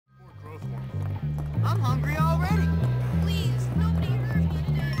I'm hungry already. Please, nobody hurt me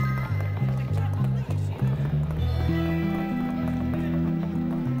today.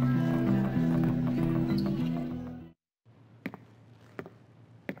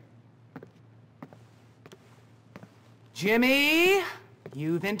 Jimmy,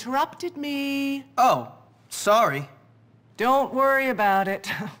 you've interrupted me. Oh, sorry. Don't worry about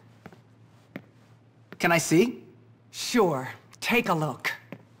it. Can I see? Sure, take a look.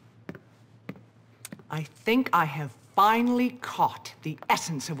 I think I have finally caught the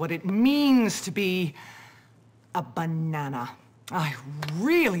essence of what it means to be a banana. I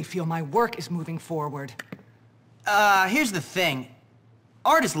really feel my work is moving forward. Here's the thing.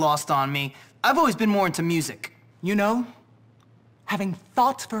 Art is lost on me. I've always been more into music. You know, having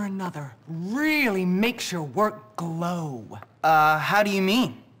thoughts for another really makes your work glow. How do you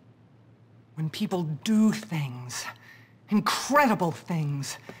mean? When people do things, incredible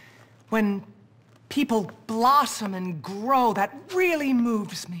things, when people blossom and grow, that really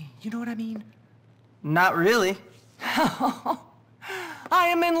moves me. You know what I mean? Not really. I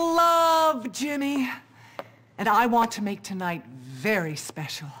am in love, Jimmy. And I want to make tonight very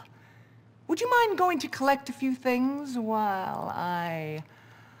special. Would you mind going to collect a few things while I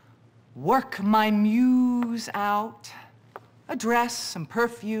work my muse out? A dress, some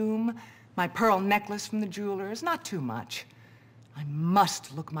perfume, my pearl necklace from the jeweler's, not too much. I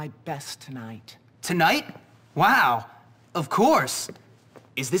must look my best tonight. Tonight? Wow. Of course.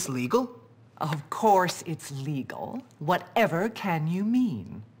 Is this legal? Of course it's legal. Whatever can you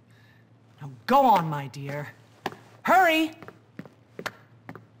mean? Now go on, my dear. Hurry!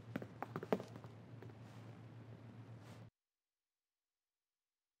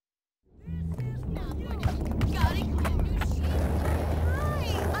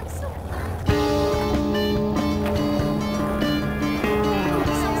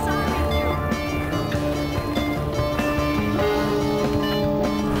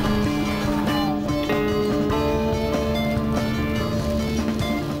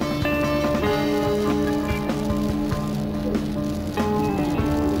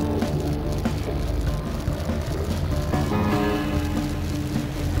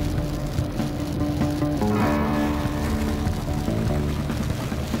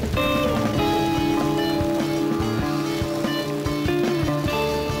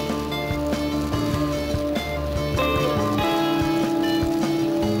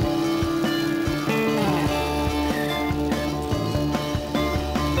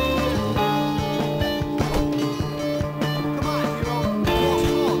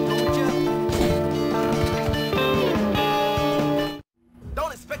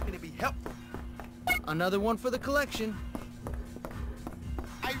 Another one for the collection.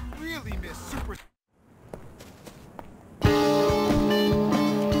 I really miss Super... I'm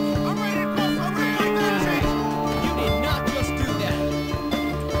ready to cross over to my country! You did not just do that.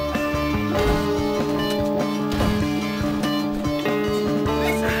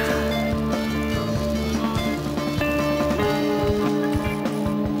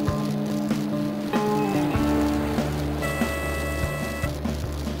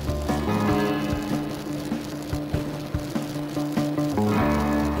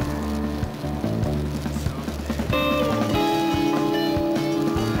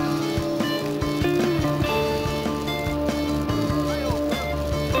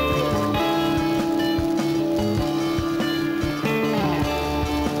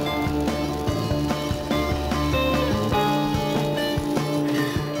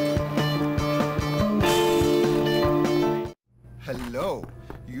 Hello.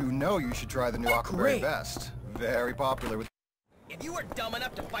 You know you should try the new Aquaberry Great. vest. Very popular with... If you were dumb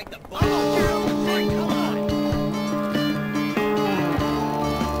enough to fight the bull... Come on!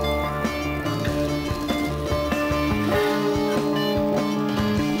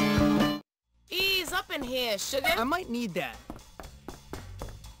 Ease up in here, sugar. I might need that.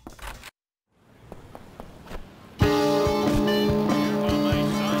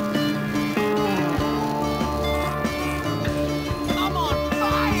 I'm on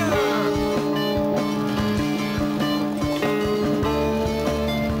fire!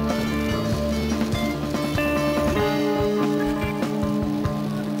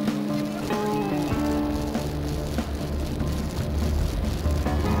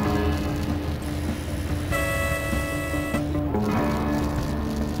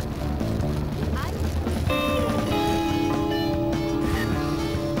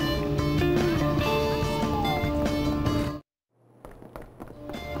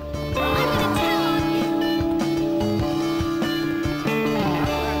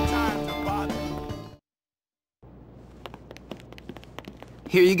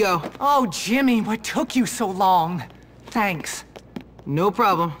 Here you go. Oh, Jimmy, what took you so long? Thanks. No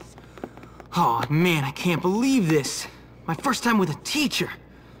problem. Oh, man, I can't believe this. My first time with a teacher.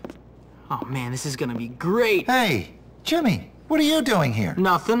 Oh, man, this is gonna be great. Hey, Jimmy, what are you doing here?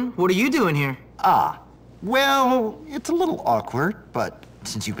 Nothing. What are you doing here? Well, it's a little awkward, but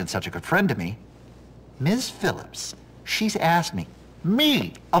since you've been such a good friend to me, Ms. Phillips, she's asked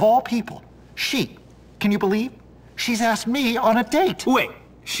me, of all people, can you believe? She's asked me on a date. Wait,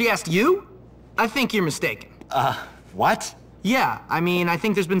 she asked you? I think you're mistaken. What? Yeah, I mean, I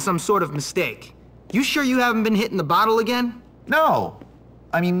think there's been some sort of mistake. You sure you haven't been hitting the bottle again? No.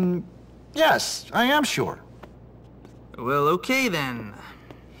 I mean, yes, I am sure. Well, okay then.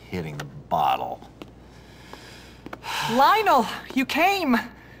 Hitting the bottle. Lionel, you came.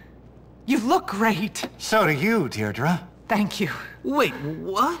 You look great. So do you, Deirdre. Thank you. Wait,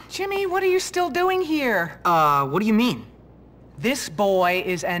 what? Jimmy, what are you still doing here? What do you mean? This boy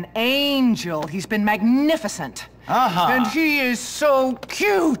is an angel. He's been magnificent. And he is so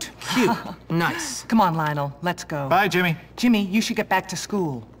cute. Cute. Nice. Come on, Lionel, let's go. Bye, Jimmy. Jimmy, you should get back to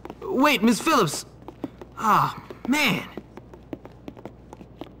school. Wait, Miss Phillips. Ah, man.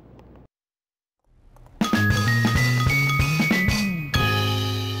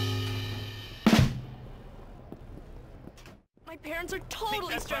 My parents are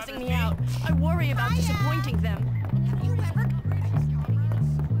totally stressing me out. I worry about disappointing them. Have you ever